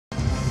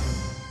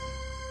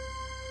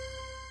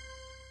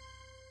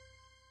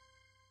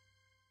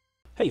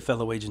Hey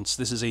fellow agents,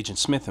 this is Agent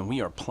Smith and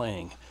we are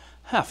playing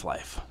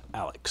Half-Life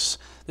Alyx.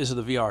 This is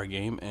the VR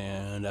game,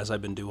 and as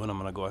I've been doing, I'm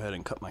going to go ahead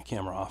and cut my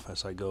camera off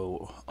as I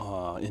go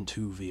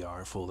into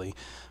VR fully,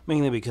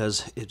 mainly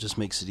because it just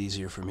makes it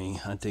easier for me.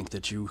 I think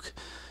that you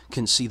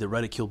can see the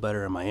reticule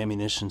better and my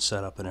ammunition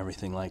setup and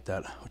everything like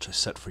that, which I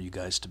set for you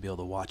guys to be able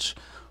to watch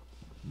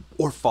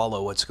or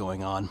follow what's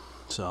going on.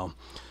 So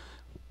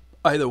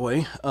either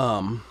way,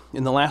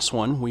 in the last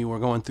one, we were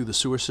going through the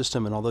sewer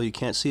system, and although you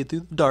can't see it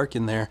through the dark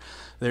in there,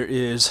 there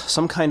is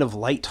some kind of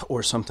light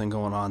or something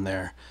going on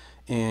there,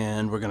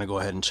 and we're going to go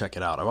ahead and check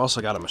it out. I've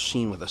also got a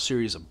machine with a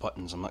series of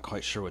buttons. I'm not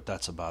quite sure what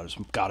that's about. It's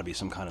got to be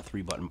some kind of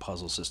 3-button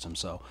puzzle system,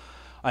 so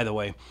either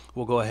way,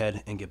 we'll go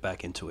ahead and get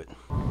back into it.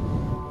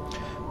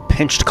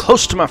 Pinched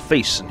close to my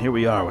face, and here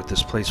we are with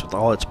this place with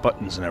all its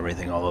buttons and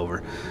everything all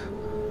over.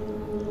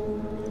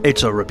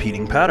 It's a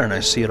repeating pattern. I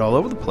see it all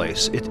over the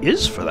place. It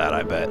is for that,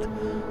 I bet.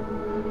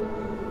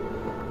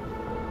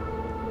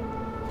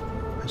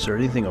 Is there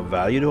anything of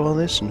value to all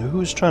this? And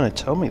who's trying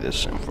to tell me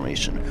this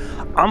information?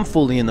 I'm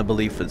fully in the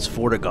belief it's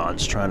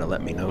vortigaunt's trying to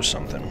let me know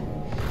something.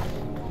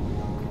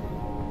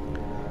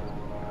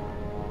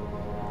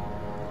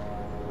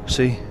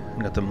 See?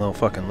 Got them little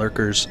fucking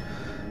lurkers.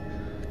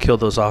 Kill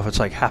those off. It's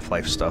like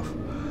Half-Life stuff.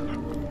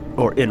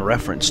 Or in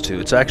reference to.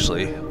 It's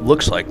actually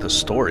looks like the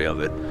story of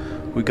it.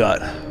 We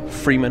got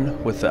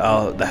Freeman with the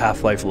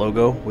Half-Life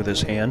logo with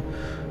his hand,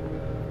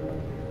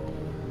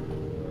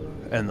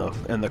 and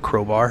the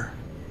crowbar.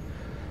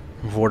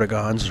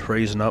 vortigaunt's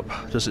raising up.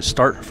 Does it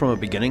start from a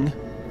beginning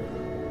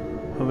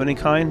of any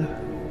kind?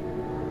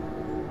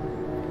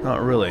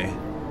 Not really.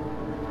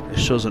 It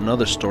shows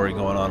another story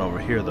going on over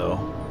here, though.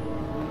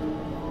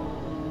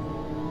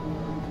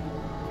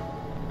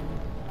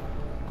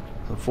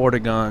 The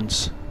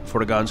vortigaunt's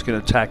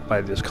getting attacked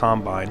by this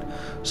combine.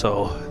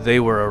 So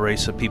they were a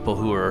race of people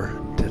who were,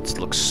 it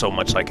looks so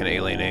much like an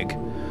alien egg.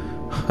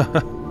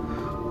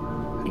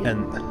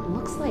 And it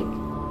looks like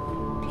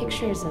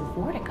pictures of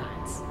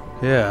vortigaunt's.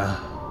 Yeah.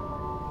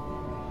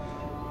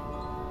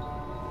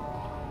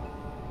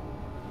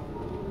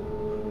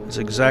 It's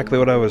exactly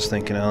what I was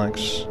thinking,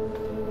 Alyx.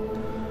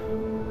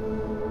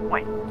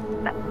 Wait,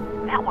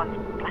 that one's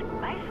Black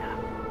Mesa.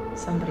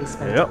 Somebody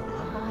spent Yep. a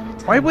lot of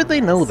time Why would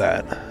they on know this.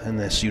 that in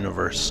this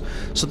universe?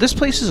 So this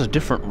place is a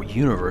different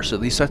universe.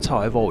 At least that's how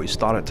I've always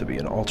thought it to be,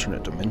 an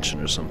alternate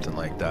dimension or something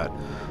like that.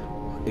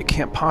 It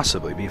can't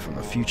possibly be from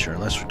the future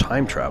unless we're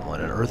time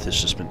traveling and Earth has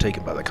just been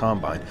taken by the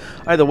Combine.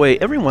 Either way,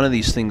 every one of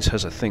these things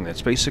has a thing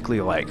that's basically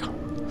like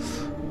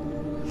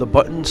the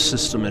button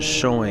system is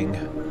showing,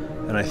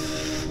 and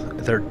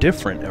they're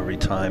different every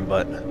time,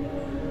 but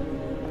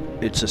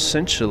it's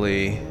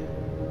essentially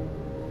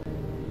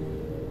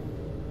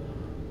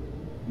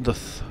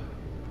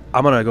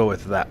I'm gonna go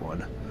with that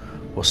one.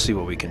 We'll see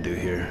what we can do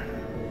here.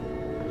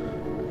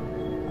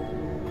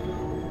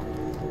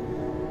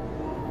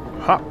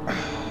 Ha!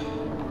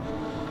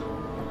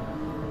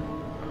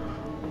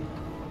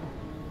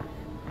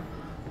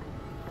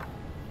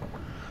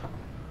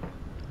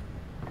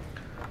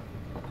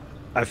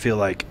 I feel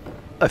like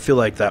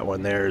that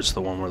one there is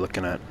the one we're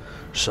looking at.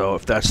 So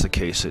if that's the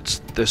case, it's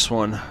this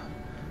one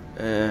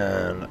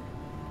and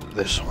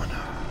this one.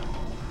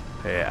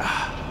 Yeah.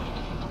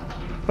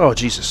 Oh,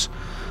 Jesus.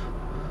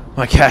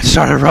 My cat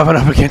started rubbing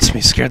up against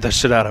me, scared the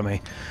shit out of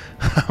me.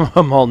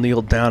 I'm all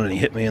kneeled down and he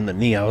hit me in the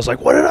knee. I was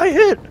like, what did I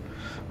hit?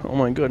 Oh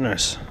my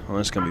goodness. Well,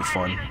 this is going to be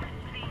fun.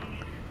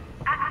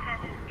 Access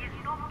is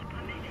not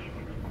permitted.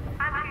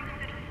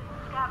 Anti-citizen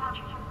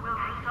scavenging will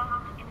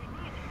result in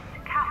immediate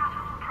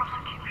capital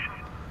prosecution.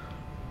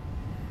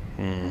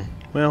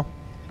 Well,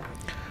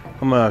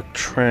 I'm gonna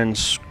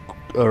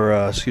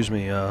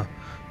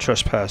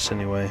trespass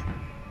anyway.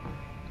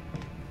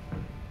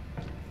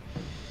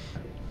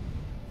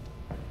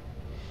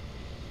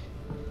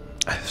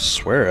 I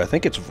swear, I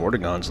think it's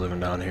vortigaunt's living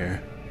down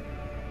here.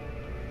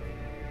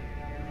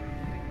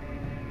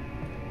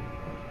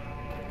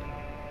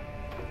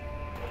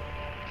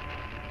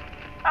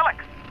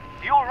 Alyx,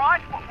 you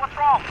alright? What's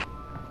wrong?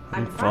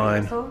 I'm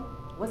fine. Russell.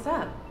 What's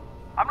up?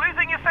 I'm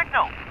losing your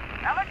signal.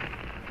 Alyx?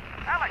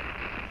 Alyx?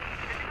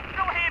 If you can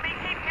still hear me,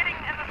 keep heading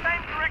in the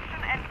same direction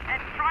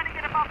and try to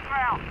get above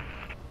ground.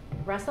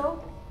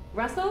 Russell?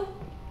 Russell?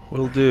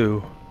 Will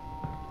do.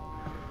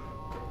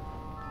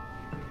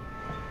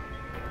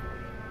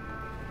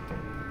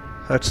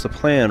 That's the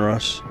plan,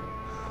 Russ.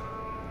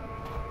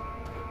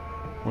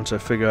 Once I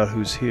figure out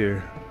who's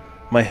here.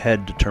 My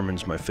head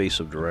determines my face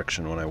of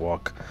direction when I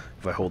walk.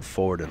 If I hold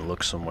forward and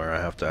look somewhere,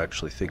 I have to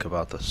actually think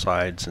about the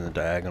sides and the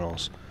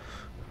diagonals.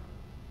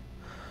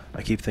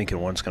 I keep thinking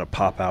one's gonna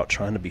pop out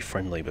trying to be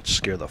friendly but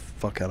scare the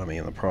fuck out of me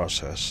in the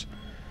process.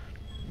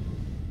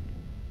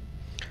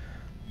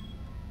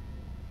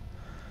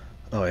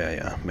 Oh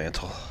yeah,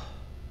 mantle.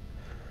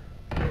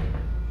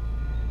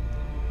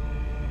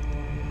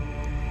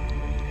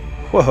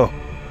 Whoa!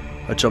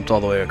 I jumped all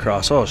the way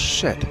across. Oh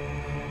shit!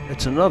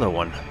 It's another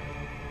one.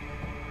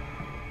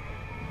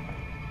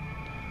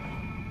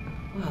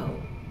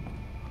 Whoa.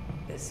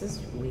 This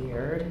is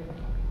weird.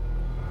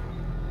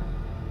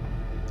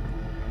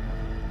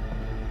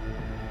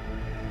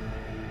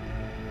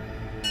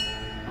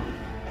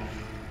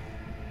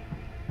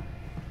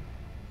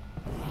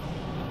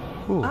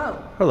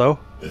 Oh. Hello.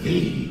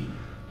 The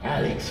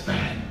Alyx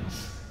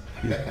Vance.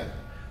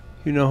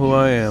 You know who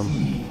I am.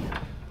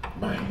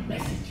 My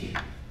messages.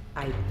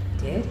 I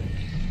did?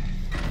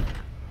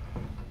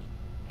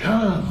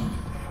 Come.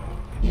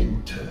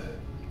 Enter.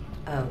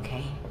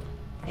 Okay.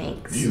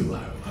 Thanks. You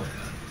are welcome.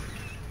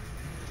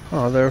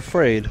 Oh, they're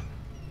afraid.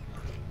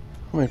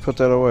 Let me put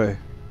that away.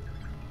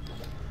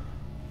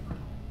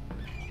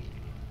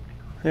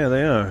 Yeah,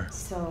 they are.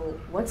 So,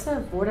 what's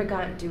a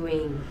vortigaunt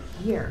doing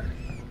here?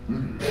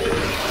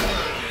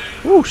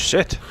 Oh,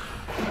 shit.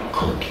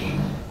 Cooking.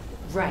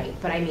 Right,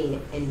 but I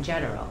mean, in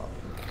general.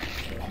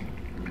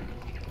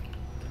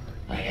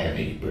 I have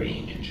a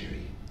brain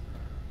injury.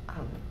 Oh,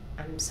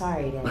 I'm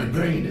sorry My to...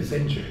 brain is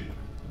injured.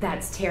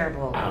 That's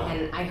terrible, Ow.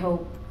 and I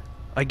hope...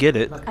 I get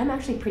it. Look, I'm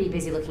actually pretty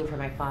busy looking for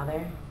my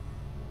father.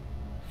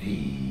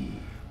 The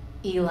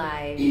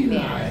Eli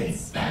Eli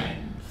Vance.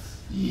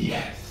 Vance.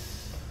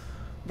 Yes.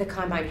 The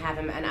Combine have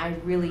him, and I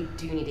really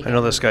do need to get I know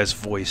him. this guy's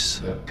voice.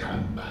 The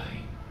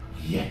Combine.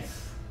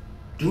 Yes.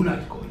 Do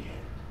not go yet.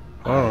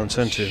 I don't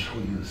intend to. Show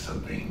you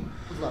something.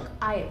 Look,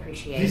 I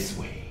appreciate This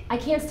it. way. I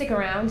can't stick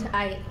around.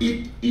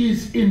 It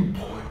is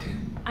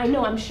important. I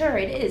know, I'm sure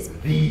it is.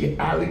 The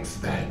Alyx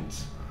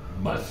Vance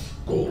must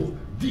go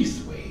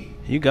this way.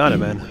 You got it,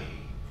 man. Anyway.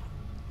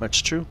 That's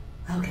true.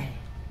 Okay.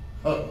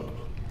 Uh-oh.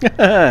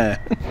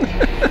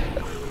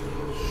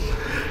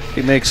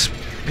 he makes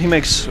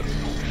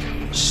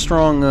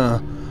strong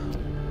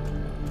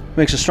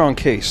makes a strong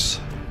case.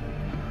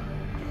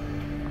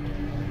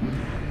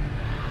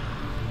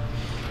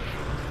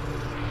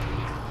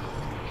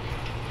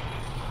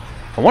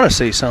 I want to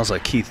say he sounds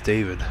like Keith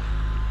David.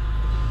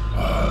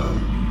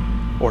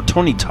 Or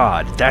Tony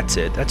Todd. That's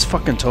it. That's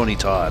fucking Tony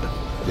Todd.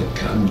 The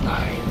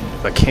Combine.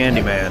 The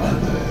Candyman.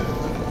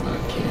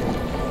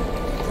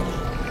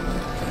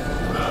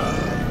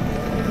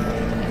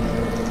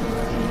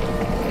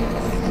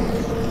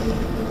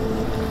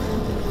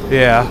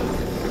 Yeah.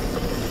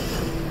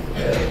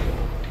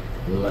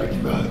 Like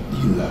the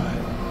Eli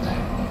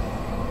Vance.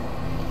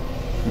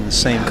 And the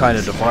same kind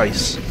of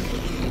device.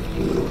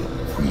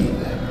 Free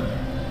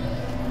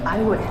them.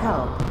 I would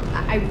help.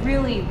 I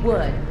really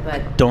would,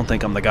 but Don't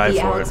think I'm the guy the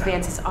for Alyx it.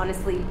 Vance is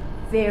honestly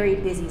very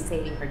busy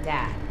saving her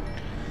dad.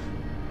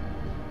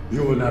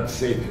 You will not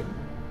save him.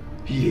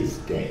 He is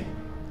dead.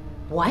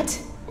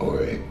 What?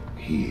 Or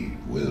he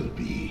will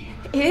be.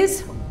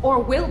 Is or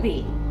will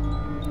be?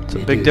 It's a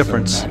big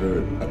difference. It is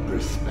a matter of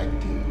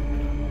perspective.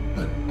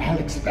 But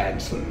Alyx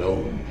Vance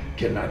alone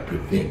cannot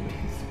prevent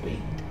his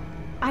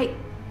fate.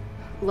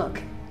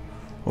 Look.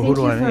 Well, who thank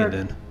do you I need for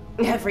then?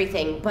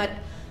 Everything, but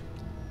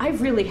I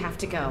really have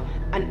to go.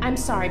 And I'm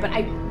sorry, but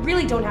I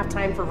really don't have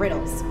time for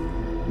riddles.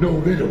 No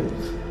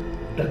riddles.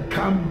 The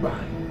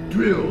Combine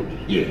drilled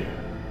here.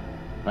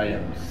 I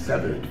am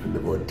severed from the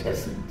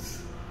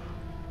vortessence.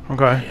 I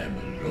Okay. am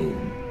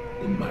alone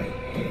in my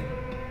head.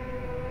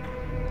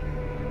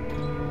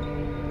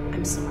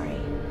 I'm sorry.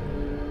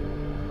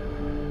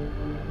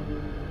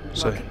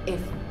 So, Look,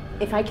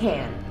 if I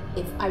can,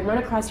 if I run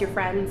across your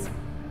friends,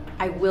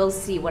 I will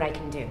see what I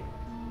can do.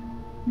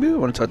 you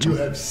want to touch You him?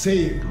 have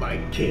saved my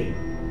king.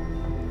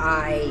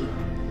 I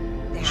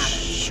haven't.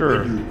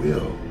 Sure. You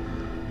will.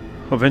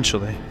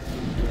 Eventually.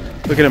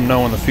 Look at him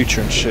knowing the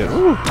future and shit.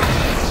 Ooh.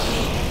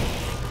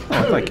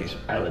 Oh, thank you.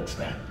 Alyx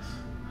Vance.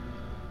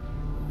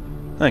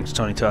 Thanks,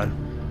 Tony Todd.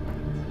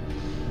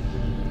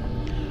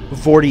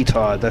 Vorty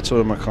Todd, that's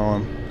what I'm gonna call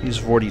him. He's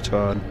Vorty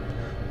Todd.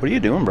 What are you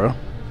doing, bro?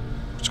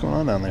 What's going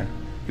on down there?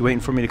 You waiting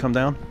for me to come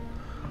down?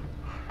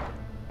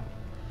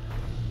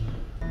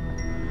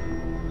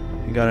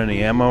 You got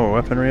any ammo or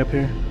weaponry up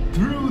here?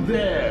 Through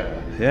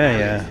there. Yeah, Alyx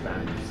yeah.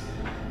 Vance.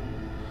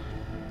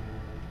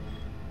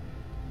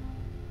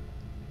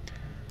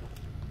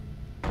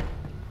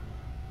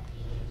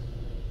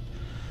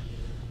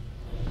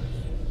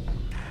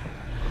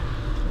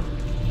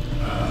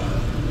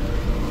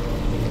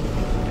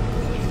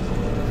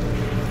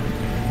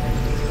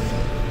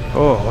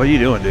 Oh, what are you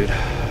doing, dude?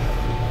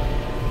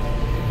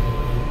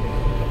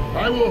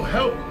 I will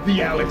help the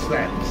Alyx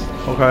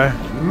Vance. Okay.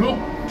 Look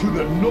to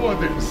the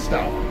northern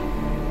star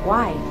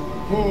Why?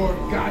 for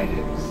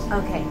guidance.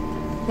 Okay,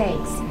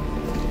 thanks.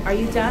 Are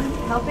you done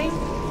helping?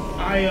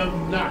 I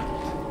am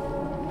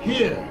not.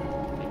 Here.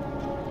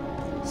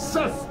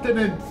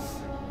 Sustenance.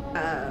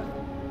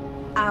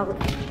 I'll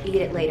eat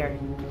it later.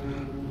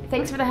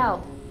 Thanks for the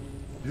help.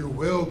 You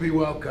will be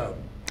welcome.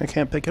 I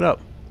can't pick it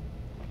up.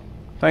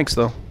 Thanks,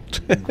 though.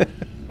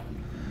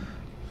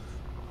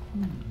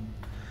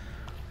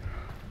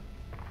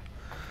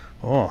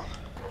 Oh,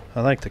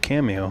 I like the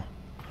cameo.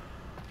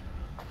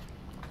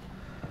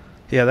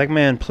 Yeah, that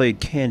man played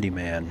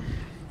Candyman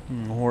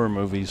in horror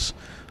movies.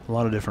 A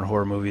lot of different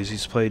horror movies.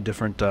 He's played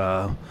different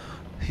Klingons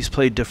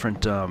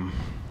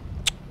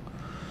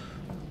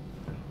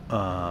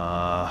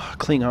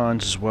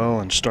as well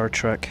in Star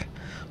Trek.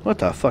 What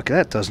the fuck?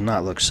 That does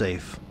not look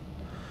safe.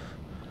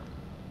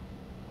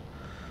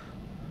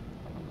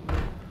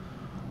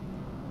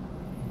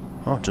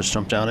 Oh, just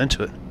jump down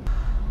into it.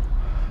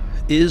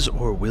 Is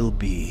or will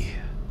be.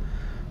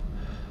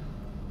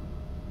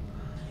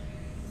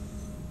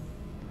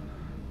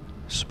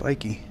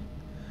 Spiky.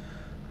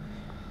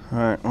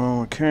 Alright, well,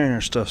 we're carrying our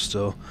stuff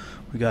still.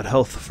 We got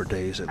health for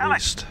days at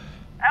least.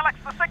 Alyx,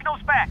 the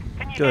signal's back.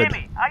 Can you Good.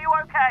 hear me? Are you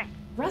okay?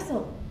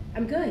 Russell,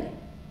 I'm good.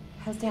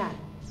 How's Dad?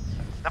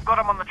 They've got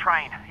him on the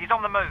train. He's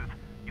on the move.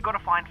 You've got to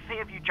find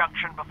Fairview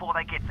Junction before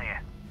they get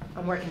there.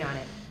 I'm working on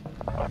it.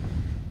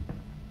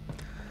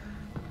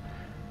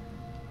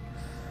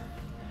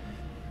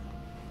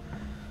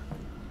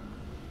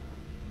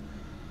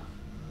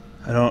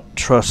 I don't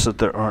trust that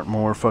there aren't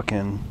more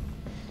fucking...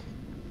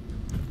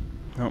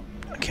 Nope,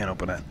 I can't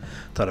open that.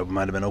 Thought it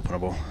might have been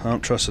openable. I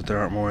don't trust that there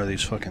aren't more of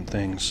these fucking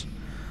things.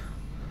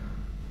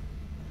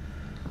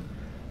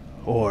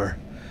 Or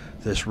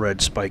this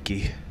red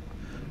spiky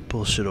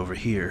bullshit over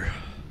here.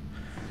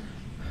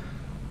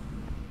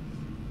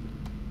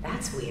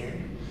 That's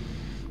weird.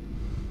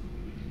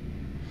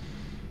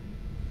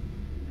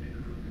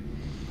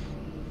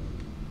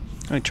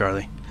 Hey,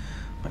 Charlie.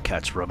 My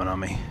cat's rubbing on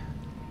me.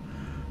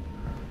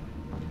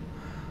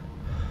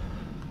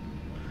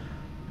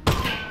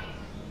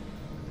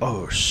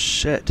 Oh,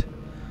 shit.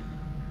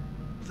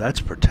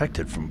 That's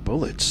protected from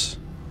bullets.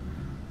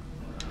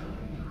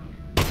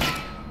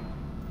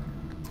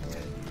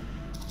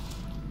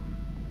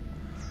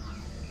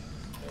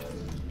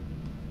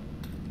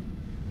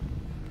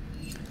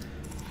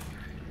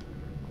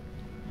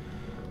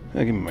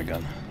 Yeah, give me my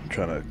gun.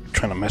 Trying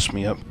to mess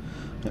me up.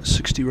 Got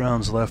 60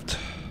 rounds left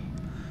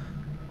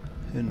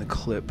in the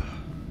clip.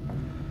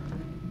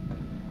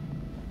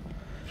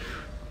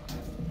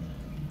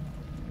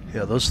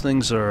 Yeah, those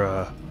things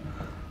are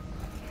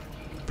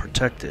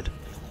protected.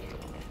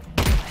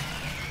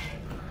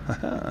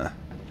 Haha.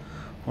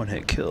 One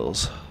hit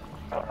kills.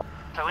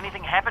 So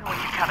anything happened when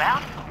you cut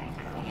out?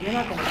 You're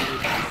not gonna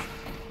believe this,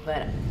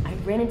 but I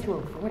ran into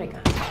a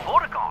vortigaunt.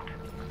 Vortigaunt?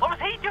 What was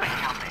he doing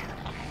out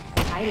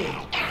there? Hiding.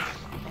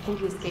 I think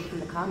he escaped from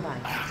the Combine.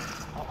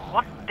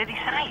 What did he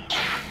say?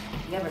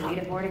 You ever meet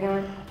a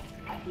vortigaunt?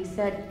 He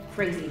said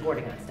crazy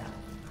vortigaunt stuff.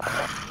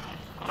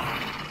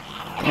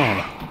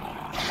 Oh.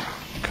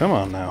 Come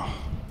on now.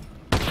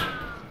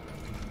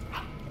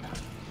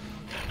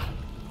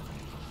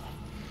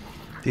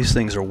 These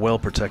things are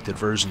well-protected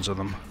versions of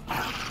them.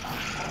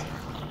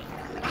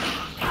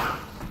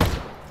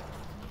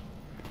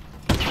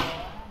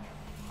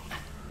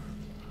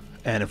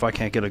 And if I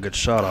can't get a good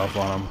shot off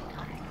on them,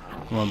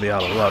 I'm gonna be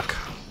out of luck.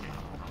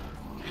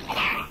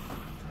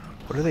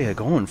 What are they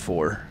going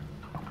for?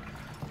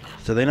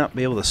 Do they not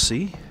be able to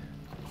see?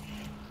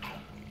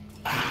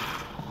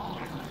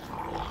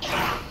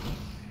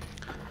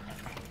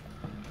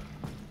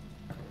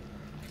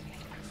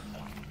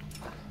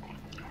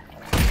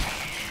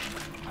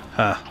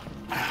 Huh.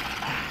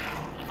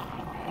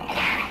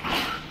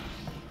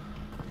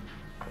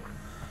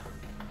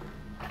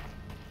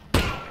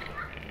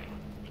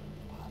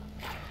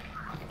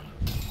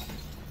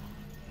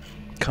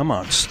 Come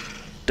on,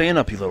 stand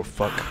up, you little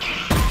fuck.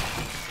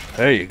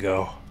 There you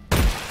go.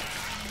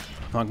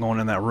 Not going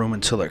in that room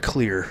until they're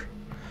clear.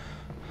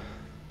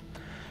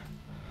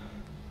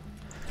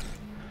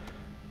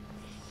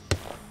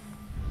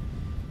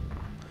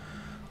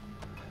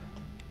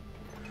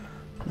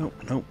 Nope,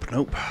 nope,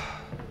 nope.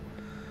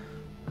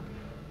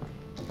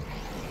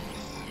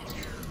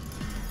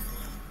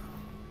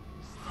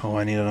 Oh,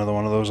 I need another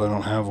one of those. I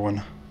don't have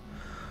one.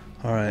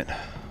 Alright,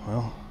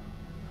 well.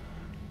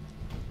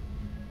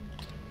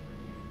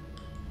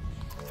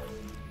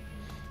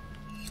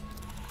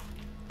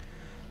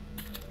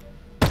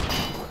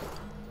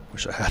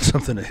 Wish I had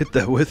something to hit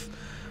that with.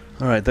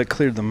 Alright, that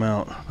cleared them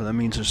out. But that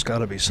means there's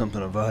gotta be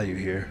something of value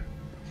here.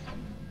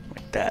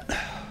 Like that.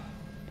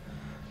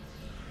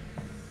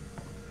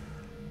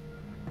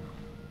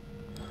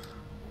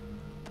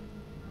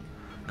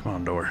 Come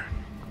on, door.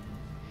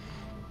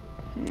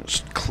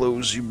 Let's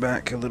close you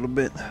back a little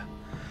bit.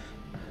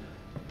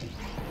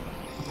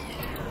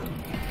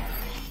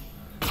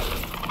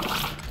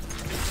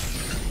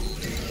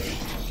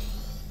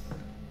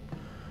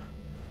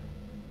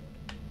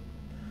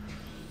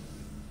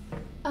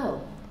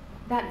 Oh,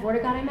 that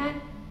vortigaunt I met?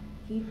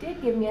 He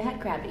did give me a head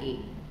crab to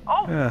eat.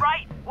 Oh, Yeah.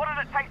 right. What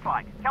did it taste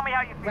like? Tell me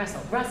how you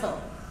feel.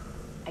 Russell,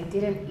 I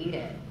didn't eat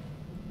it.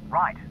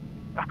 Right.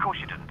 Of course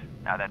you didn't.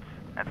 No,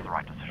 that's the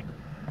right decision.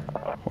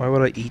 Why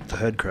would I eat the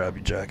head crab,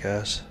 you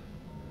jackass?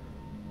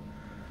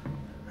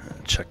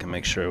 Check and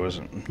make sure it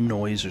wasn't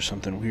noise or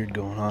something weird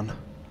going on.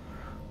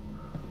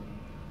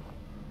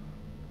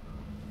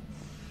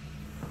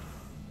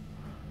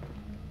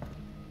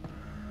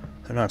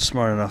 They're not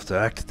smart enough to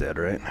act dead,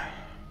 right?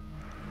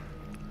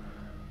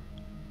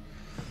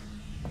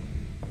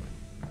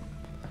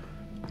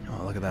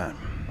 Oh, look at that.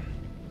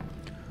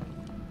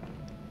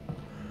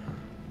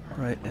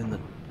 Right in the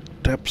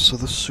depths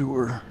of the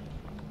sewer.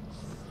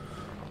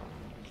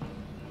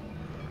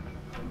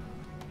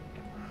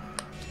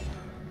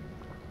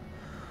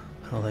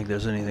 I don't think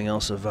there's anything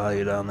else of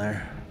value down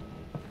there.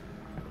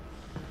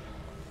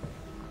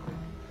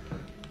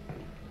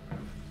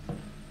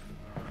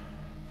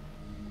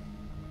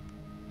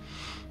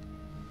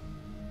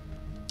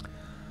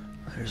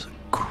 There's a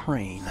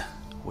crane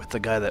with the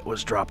guy that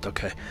was dropped.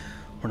 Okay,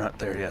 We're not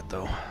there yet,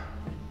 though.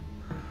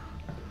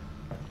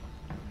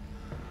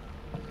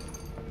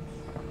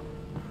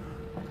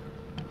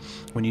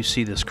 When you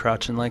see this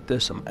crouching like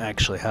this, I'm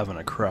actually having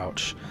a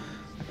crouch.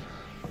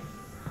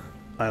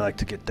 I like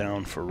to get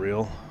down for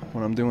real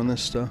when I'm doing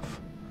this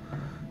stuff.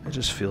 It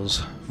just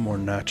feels more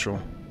natural.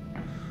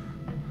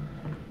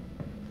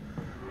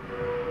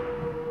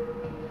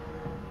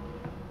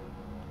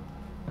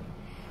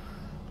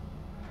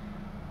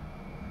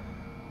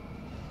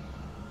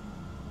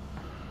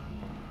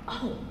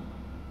 Oh,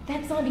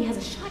 that zombie has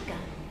a shotgun.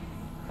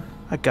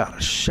 I got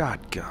a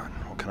shotgun.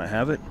 Well, can I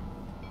have it?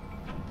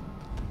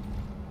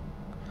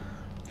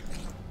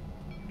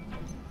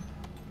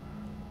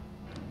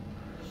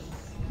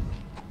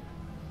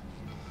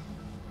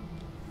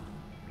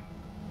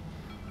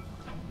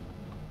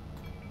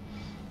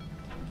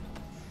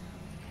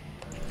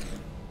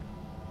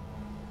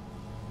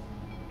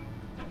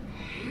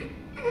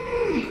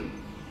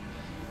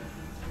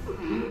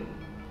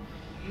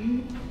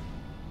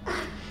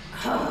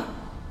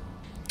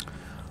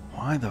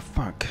 Why the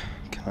fuck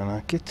can I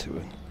not get to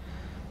it?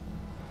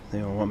 They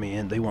don't want me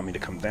in. They want me to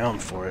come down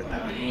for it.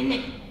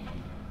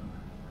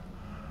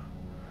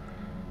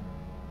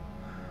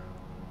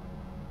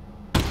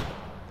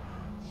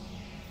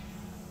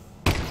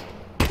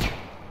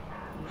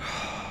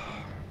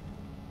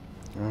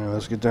 Alright,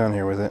 let's get down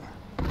here with it.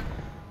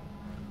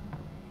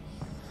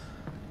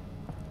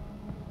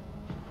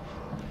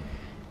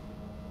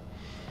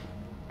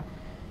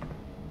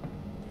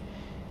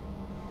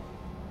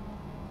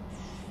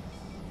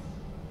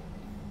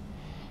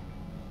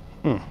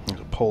 There's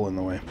a pole in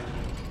the way.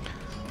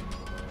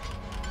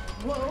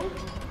 Whoa.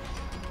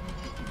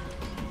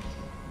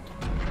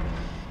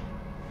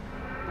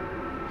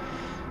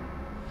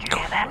 Did you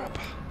hear that?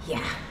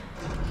 Yeah.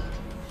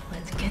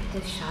 Let's get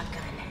this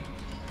shotgun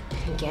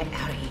and get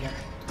out of here.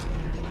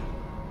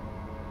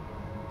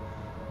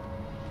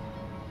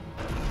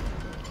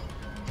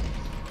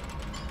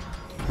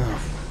 Oh,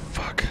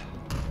 fuck.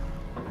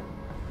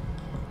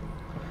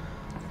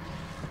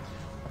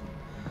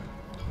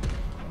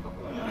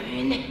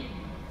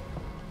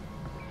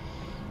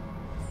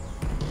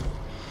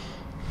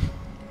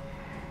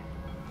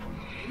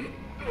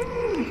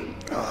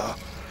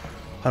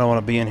 I don't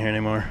want to be in here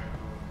anymore.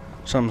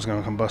 Something's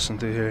gonna come busting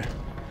through here.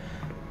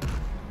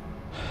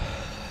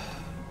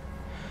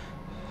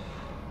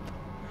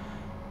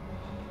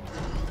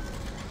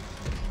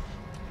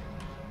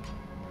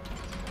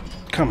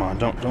 Come on,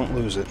 don't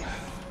lose it.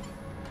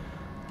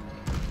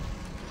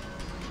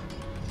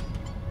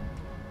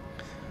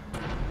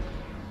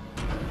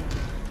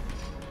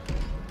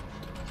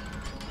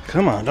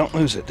 Come on, don't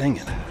lose it, dang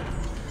it.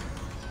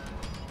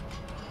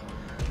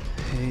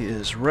 He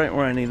is right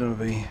where I need him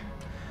to be.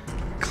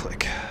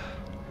 Click.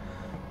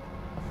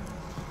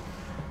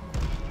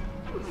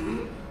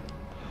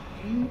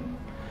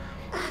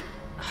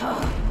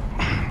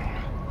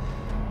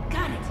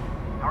 Got it.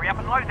 Hurry up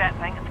and load that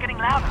thing. It's getting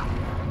louder.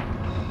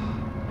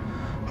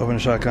 Open a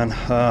shotgun.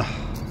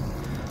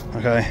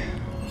 Okay.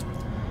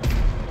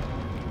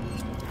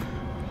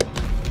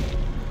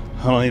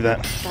 I don't need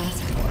that.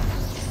 Faster.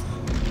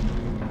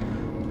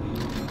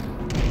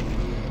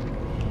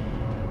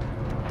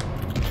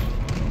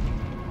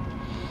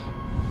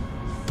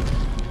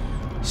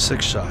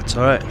 6 shots,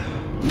 alright.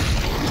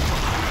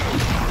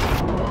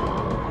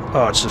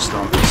 Oh, it's just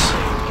zombies.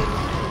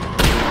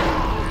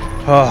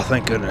 Oh,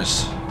 thank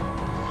goodness.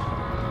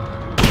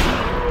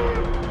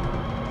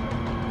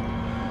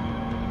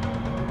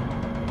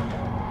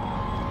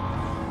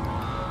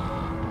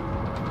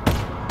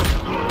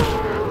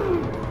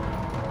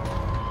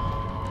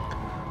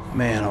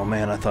 Man, oh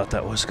man, I thought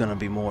that was gonna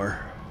be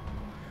more.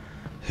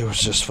 It was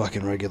just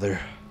fucking regular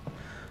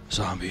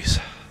zombies.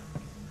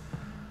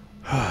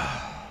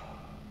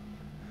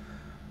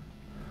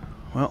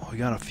 Well, we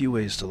got a few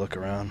ways to look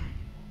around.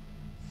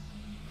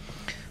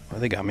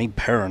 Well, they got me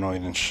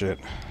paranoid and shit.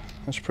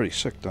 That's pretty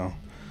sick, though.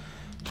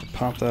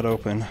 Pop that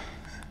open.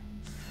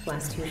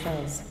 Last 2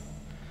 shells.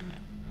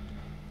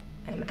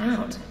 I'm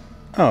out.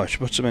 Oh, she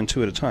puts them in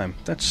 2 at a time.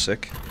 That's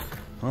sick.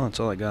 Well, that's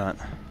all I got.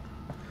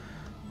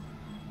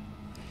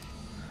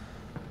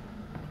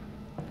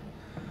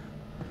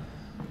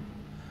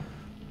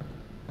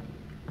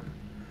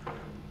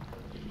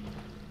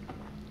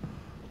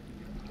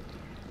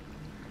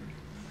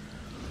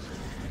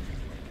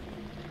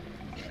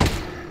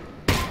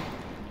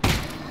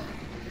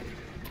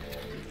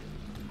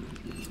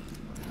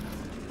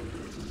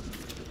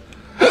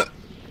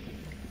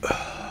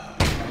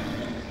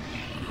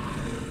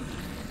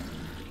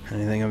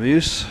 Anything of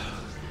use?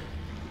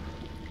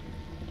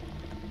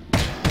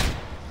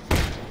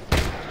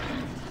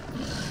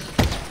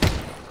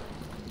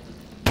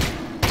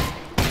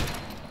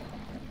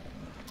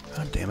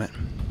 God damn it.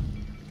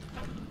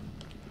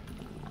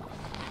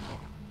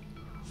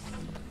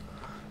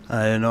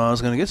 I didn't know I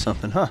was going to get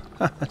something, huh?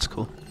 That's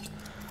cool.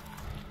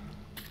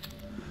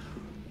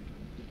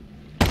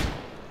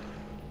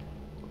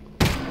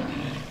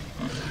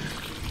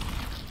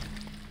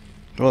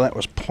 Well, that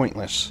was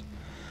pointless.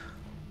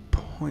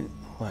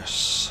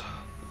 Pointless.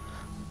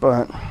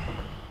 but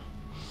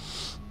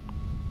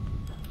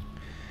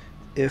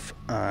if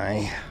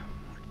I,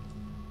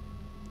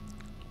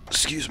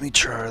 excuse me,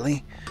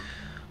 Charlie,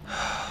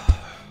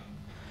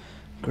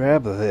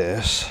 grab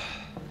this,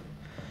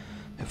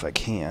 if I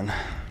can.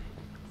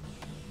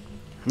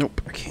 Nope,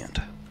 I can't.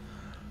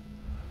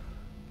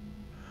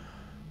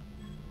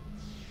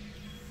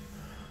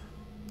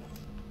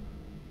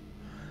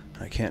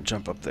 I can't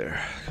jump up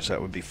there, because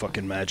that would be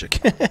fucking magic.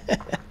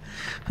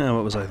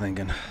 What was I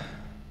thinking?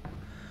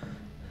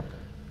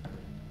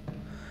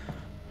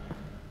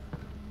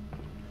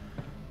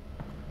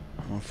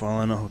 I'll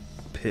fall in a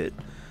pit.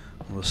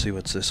 We'll see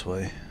what's this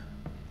way.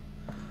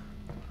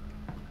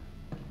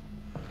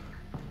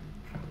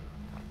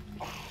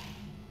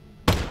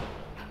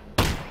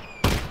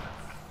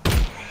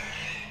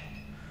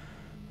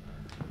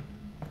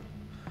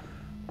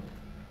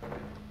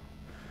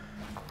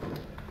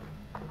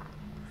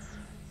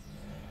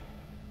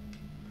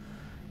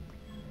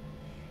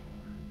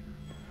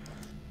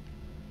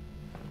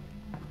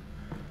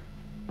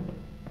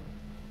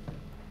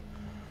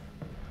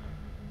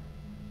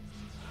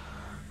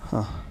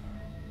 Huh.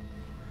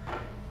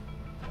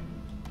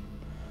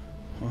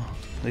 Well,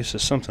 at least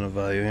there's something of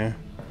value here.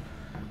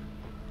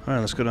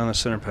 Alright, let's go down the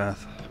center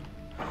path.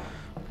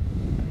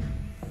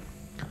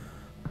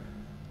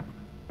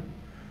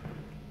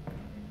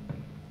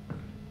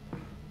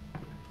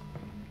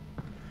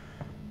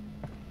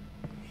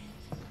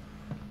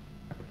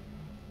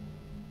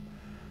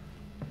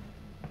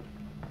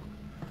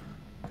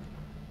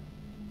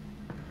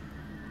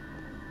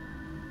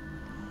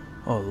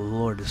 Oh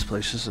Lord, this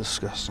place is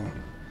disgusting.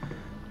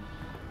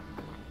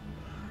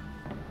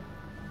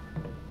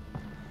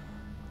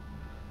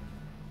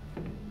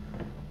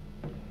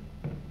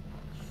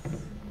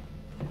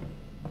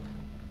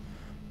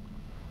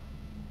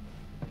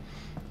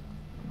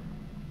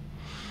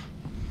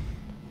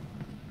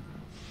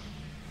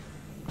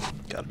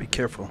 Gotta be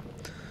careful.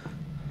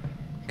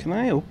 Can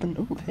I open?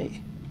 Oh,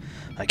 hey.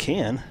 I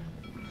can.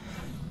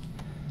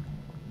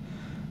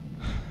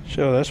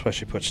 So that's why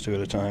she puts 2 at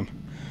a time.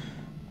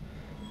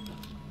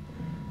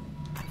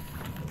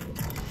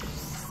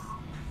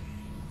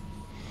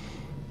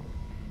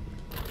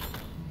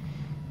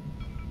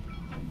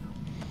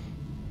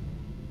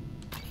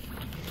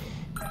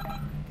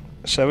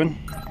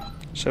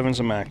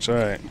 Seven's a max.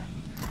 Alright.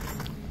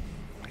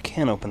 I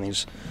can't open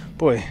these.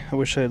 Boy, I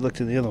wish I had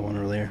looked at the other one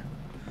earlier.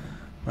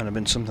 Might have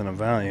been something of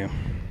value.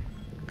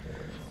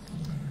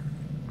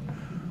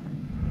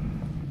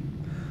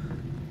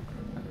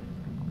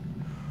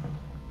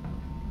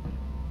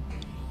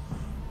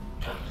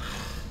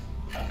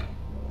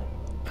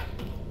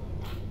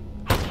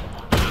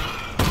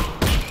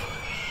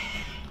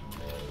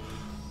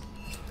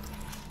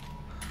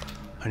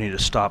 I need to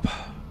stop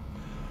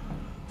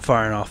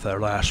firing off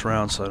that last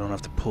round so I don't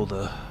have to pull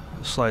the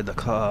slide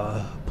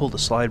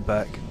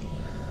back.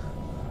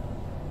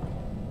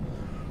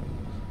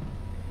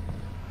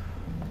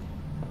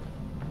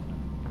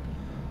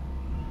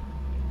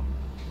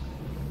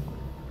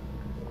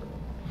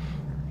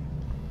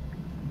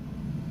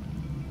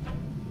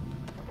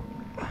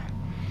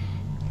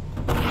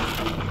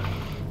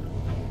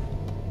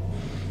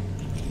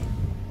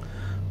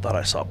 Thought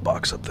I saw a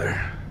box up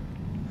there.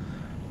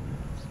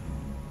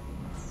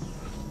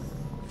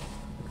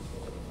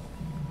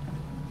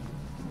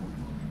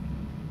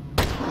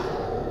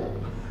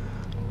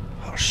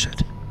 Oh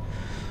shit.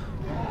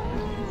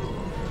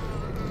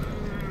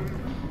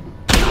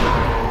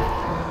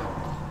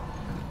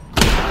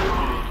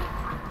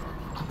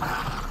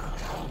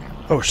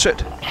 Oh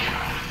shit.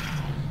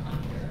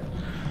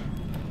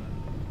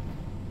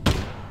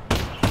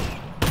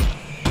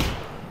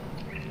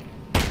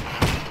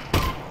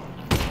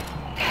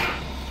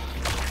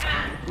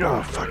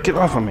 Oh, fuck, get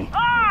off of me.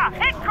 Ah!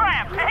 Head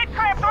cramp! A head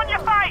cramp's on your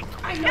face!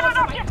 Get it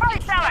off your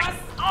face, Alyx!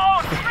 Oh,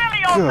 it's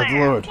really on Good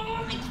there! Lord.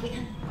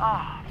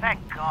 Oh,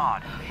 thank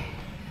God.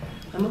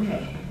 I'm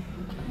okay.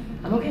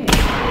 I'm okay. It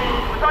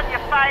was on your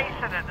face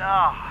and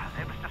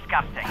it was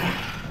disgusting.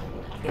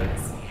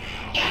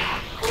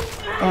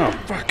 Oh,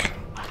 fuck.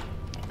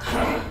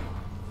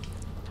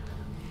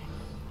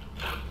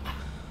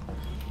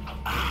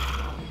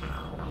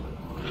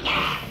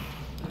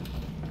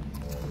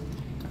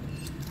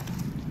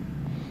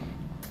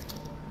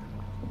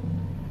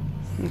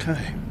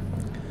 Okay.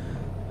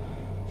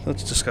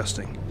 That's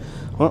disgusting.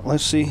 Well,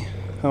 let's see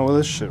how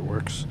this shit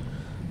works.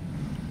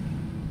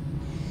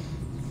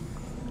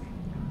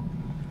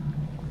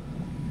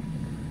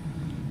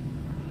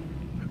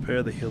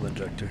 Prepare the heal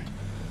injector.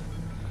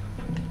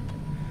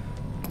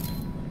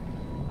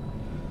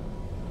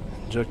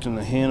 Inject in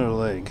the hand or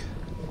leg.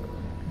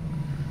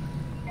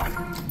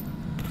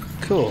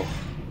 Cool.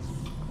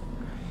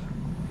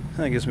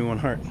 That gives me 1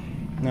 heart.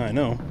 Now I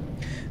know.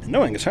 And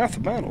knowing is half the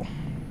battle.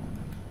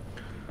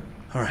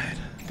 Alright,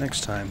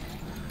 next time,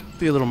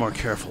 be a little more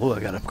careful. Oh, I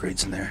got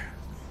upgrades in there.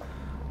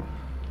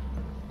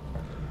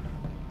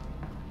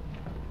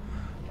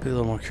 Be a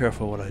little more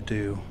careful what I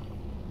do.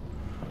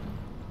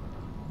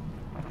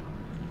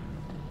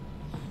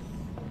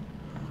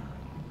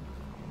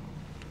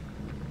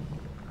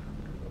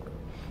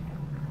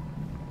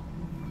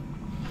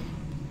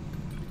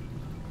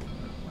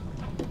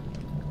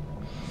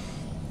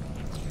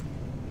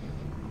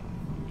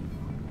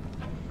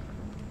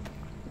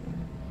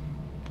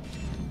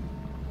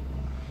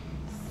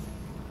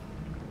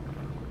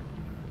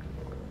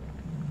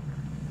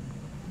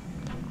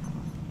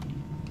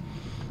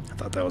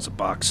 Thought that was a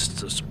box,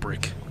 it's just a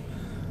brick.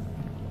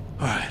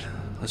 Alright,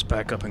 let's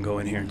back up and go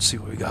in here and see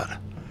what we got.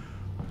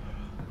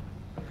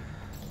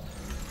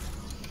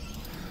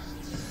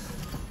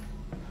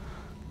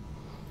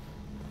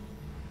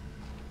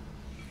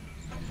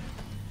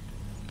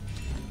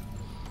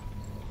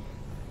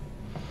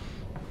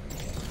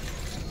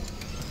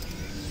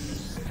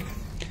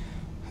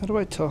 How do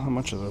I tell how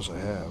much of those I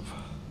have?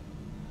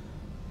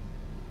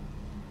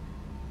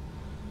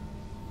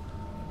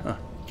 Huh.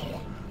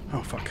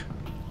 Oh, fuck.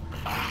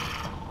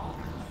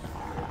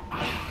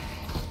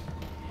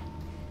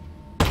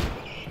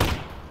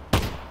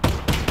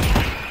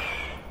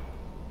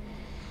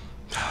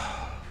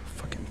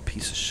 Fucking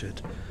piece of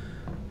shit.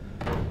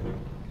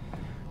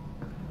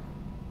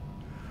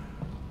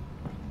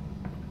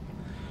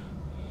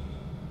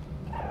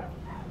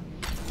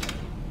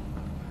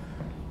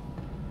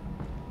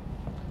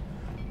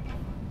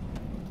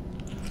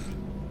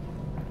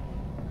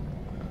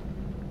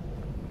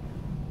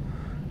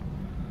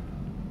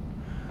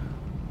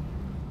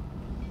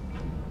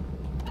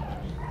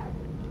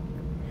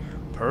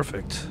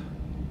 Perfect.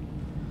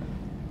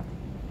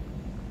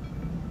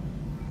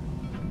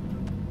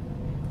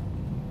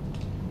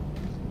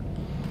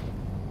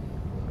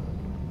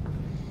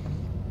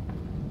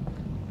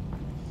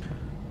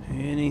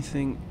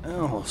 Anything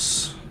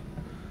else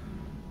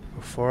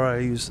before I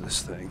use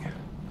this thing?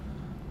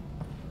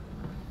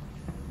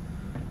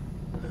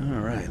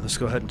 Alright, let's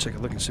go ahead and take a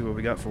look and see what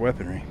we got for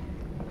weaponry.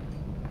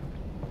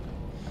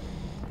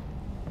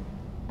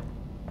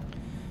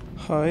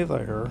 Hi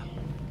there.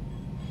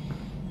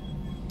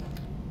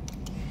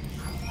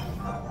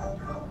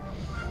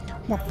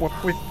 Whoop, whoop,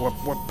 whoop, whoop,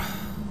 whoop.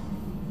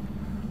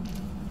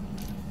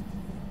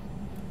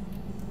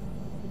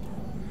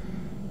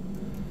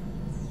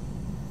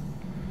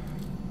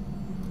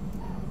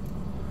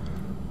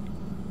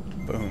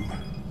 Boom.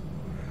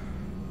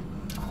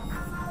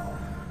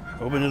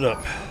 Open it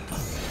up.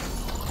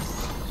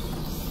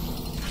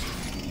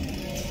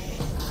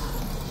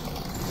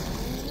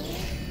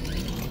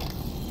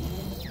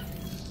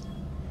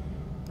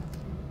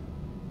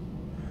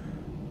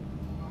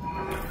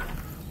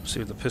 See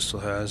what the pistol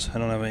has. I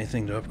don't have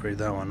anything to upgrade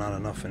that one, not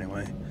enough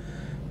anyway.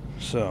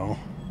 So,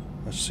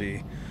 let's see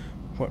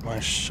what my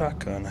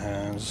shotgun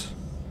has.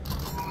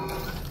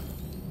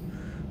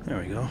 There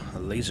we go, a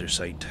laser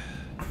sight.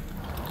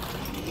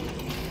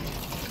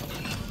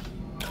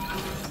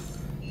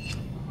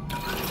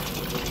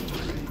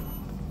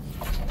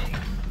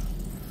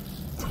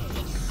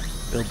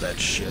 Build that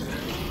shit.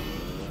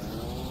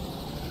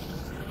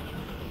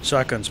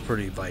 Shotgun's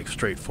pretty, like,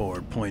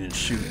 straightforward, point and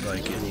shoot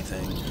like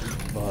anything,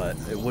 but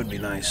it would be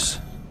nice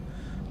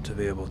to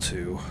be able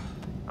to...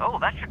 Oh,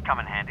 that should come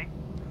in handy.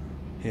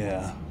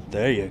 Yeah,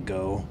 there you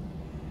go.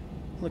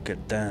 Look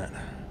at that.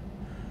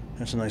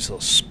 That's a nice little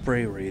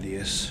spray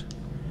radius.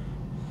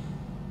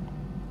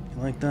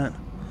 You like that?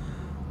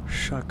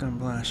 Shotgun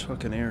blast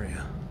fucking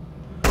area.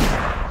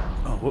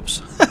 Oh,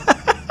 whoops.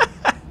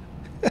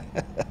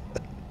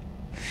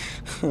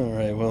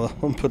 Alright, well,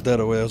 I'll put that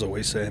away. That was a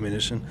waste of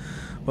ammunition.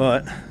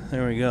 But,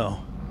 there we go.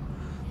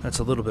 That's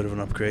a little bit of an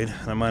upgrade.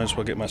 And I might as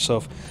well get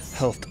myself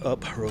healthed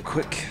up real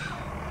quick.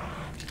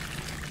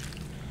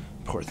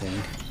 Poor thing.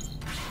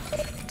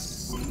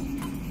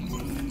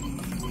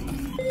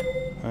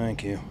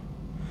 Thank you.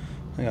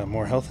 I got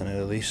more health in it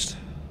at least.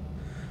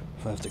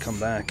 If I have to come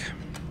back.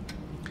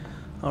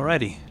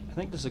 Alrighty. I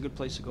think this is a good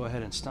place to go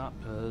ahead and stop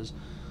because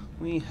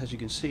we, as you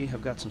can see,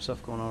 have got some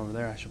stuff going on over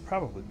there. I should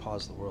probably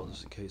pause the world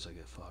just in case I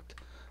get fucked.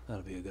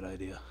 That'll be a good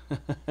idea.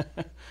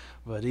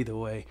 But either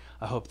way,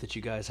 I hope that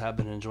you guys have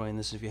been enjoying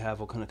this. If you have,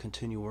 we'll kind of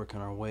continue working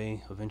our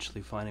way,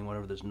 eventually finding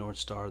whatever this North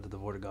Star that the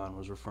vortigaunt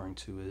was referring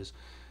to is.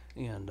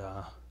 And,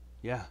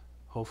 yeah,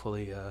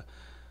 hopefully,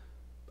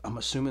 I'm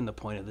assuming the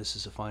point of this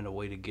is to find a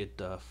way to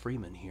get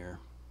Freeman here.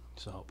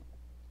 So,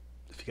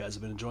 if you guys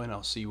have been enjoying,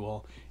 I'll see you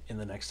all in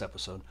the next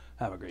episode.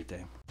 Have a great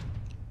day.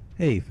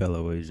 Hey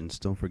fellow agents,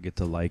 don't forget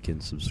to like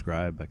and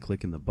subscribe by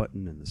clicking the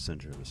button in the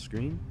center of the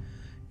screen.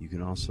 You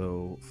can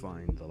also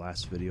find the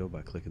last video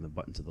by clicking the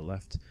button to the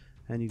left,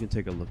 and you can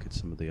take a look at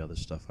some of the other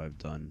stuff I've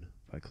done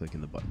by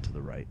clicking the button to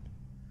the right.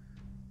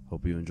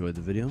 Hope you enjoyed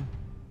the video,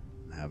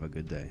 and have a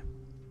good day.